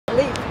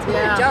It's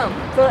quite a jump.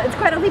 So it's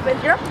quite a leap,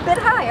 but you're up a bit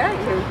high,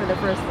 aren't you, for the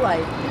first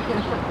flight?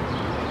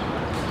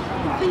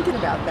 I'm thinking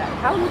about that.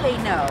 How do they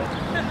know?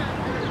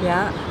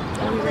 Yeah.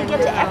 They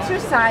get to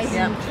exercise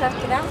and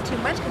test it out too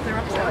much because they're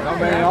up so high. Not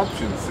many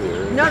options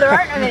here. No, there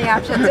aren't many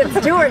options.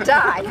 It's do or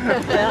die.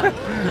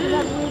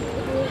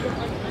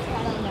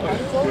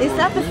 Is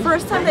that the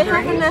first time they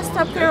have a nest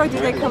up there, or do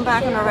they come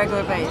back on a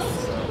regular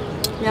basis?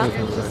 Yeah.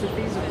 That's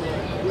amazing.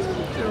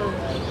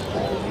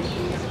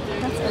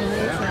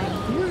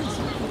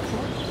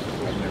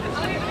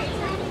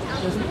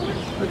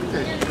 Look at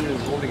that, he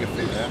was holding a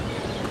fish.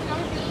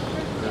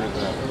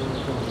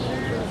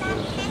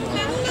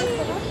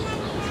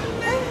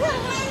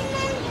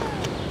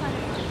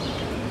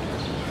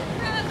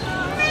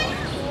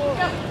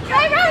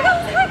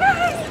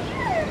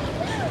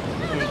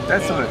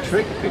 That's not a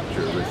trick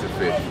picture with the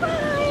fish.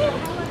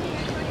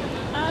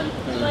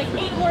 Like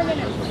 8 more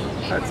minutes.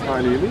 That's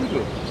highly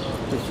illegal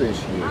to fish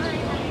here.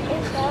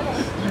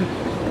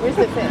 Where's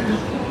the fish?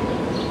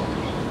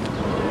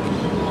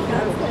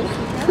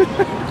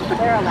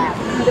 They're allowed.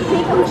 The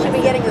people who should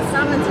be getting the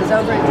summonses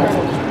over in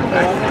Turtle.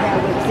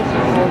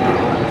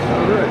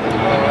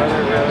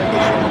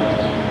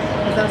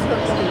 Those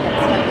folks can get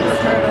stuck in the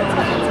turtles.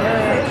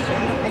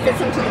 I said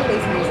something to the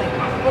policeman. He's like,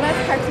 well, that's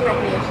Parks and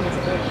Recreation.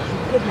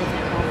 Good make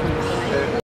that call for you.